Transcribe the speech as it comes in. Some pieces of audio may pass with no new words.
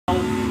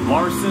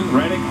Larson,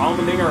 Reddick,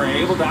 Allmendinger are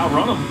able to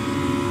outrun him.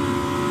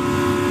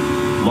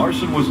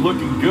 Larson was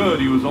looking good.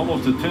 He was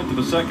almost a tenth of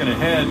a second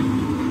ahead.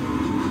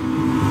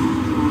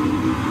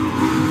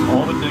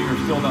 Allmendinger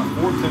still about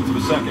 4/10 of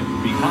a second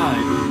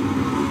behind.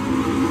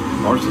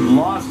 Larson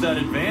lost that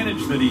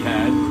advantage that he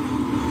had.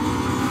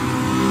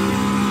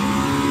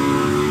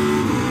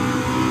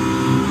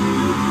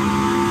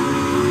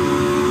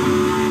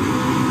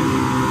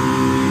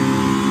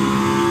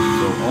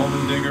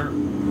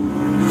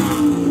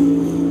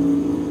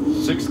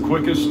 Sixth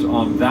quickest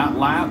on that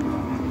lap.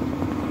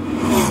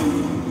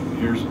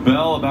 Here's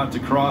Bell about to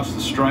cross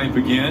the stripe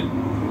again.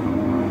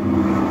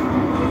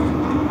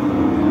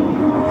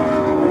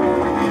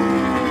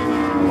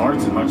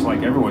 Larson, much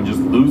like everyone, just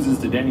loses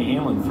to Denny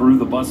Hamlin through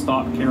the bus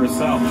stop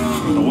carousel.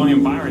 So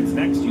William Byron's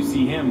next. You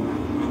see him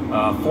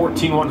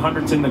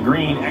 14/100ths in the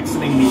green,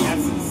 exiting the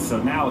S's. So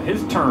now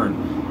his turn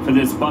for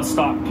this bus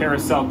stop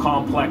carousel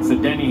complex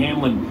that Denny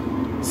Hamlin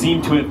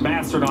seemed to have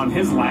mastered on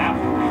his lap.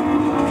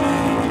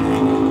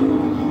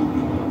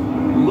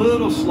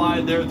 Little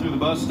slide there through the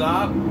bus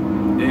stop,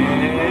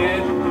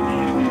 and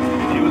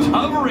he was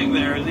hovering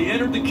there as he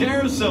entered the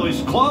carousel.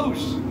 He's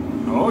close.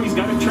 Oh, he's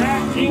got a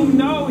track.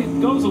 No, it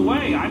goes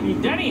away. I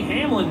mean, Denny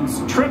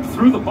Hamlin's trip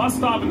through the bus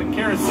stop and the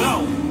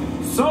carousel,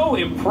 so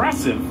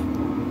impressive.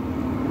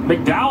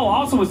 McDowell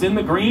also was in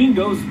the green,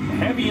 goes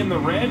heavy in the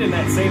red in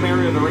that same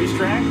area of the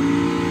racetrack.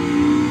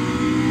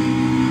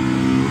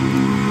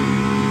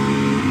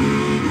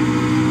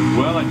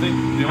 Well, I think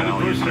the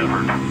only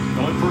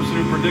person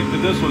who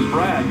predicted this was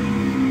Brad.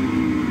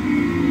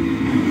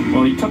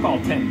 Well, he took all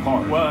 10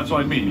 cars. Well, that's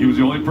what I mean. He was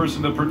the only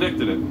person that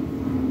predicted it.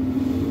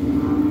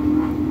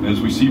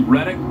 As we see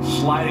Reddick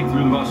sliding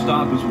through the bus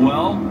stop as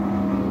well.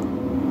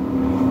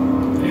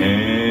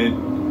 And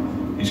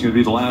he's going to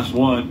be the last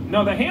one.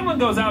 No, the Hamlin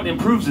goes out and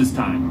improves his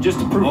time, just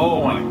to prove a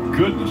point. Oh, my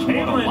goodness,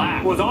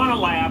 Hamlin was on a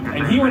lap,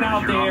 and he went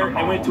out there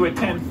and went to a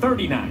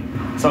 10:39.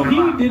 So he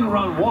didn't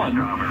run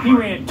one. He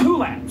ran 2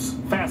 laps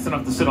fast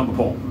enough to sit on the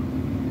pole.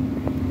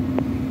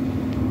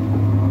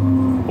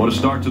 What a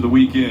start to the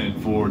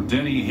weekend for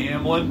Denny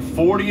Hamlin,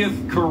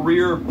 40th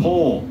career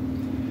pole.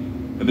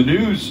 And the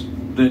news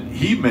that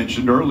he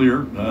mentioned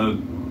earlier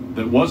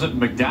that wasn't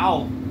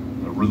McDowell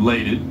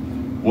related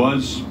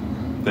was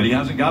that he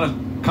hasn't got a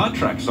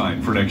contract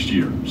signed for next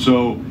year.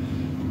 So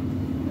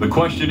the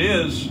question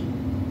is,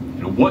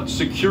 what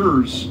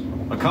secures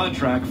a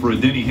contract for a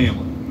Denny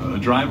Hamlin, a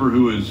driver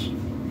who has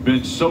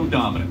been so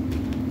dominant,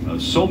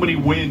 so many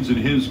wins in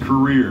his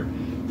career.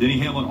 Denny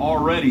Hamlin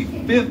already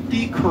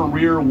 50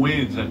 career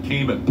wins that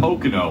came at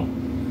Pocono.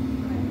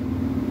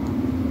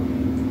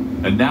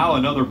 And now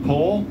another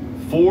pole,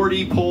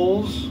 40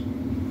 poles.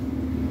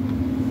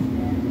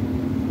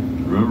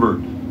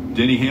 Remember,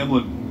 Denny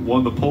Hamlin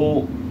won the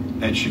pole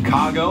at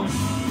Chicago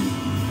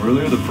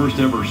earlier, the first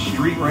ever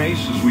street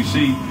race, as we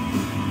see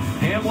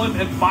Hamlin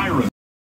and Byron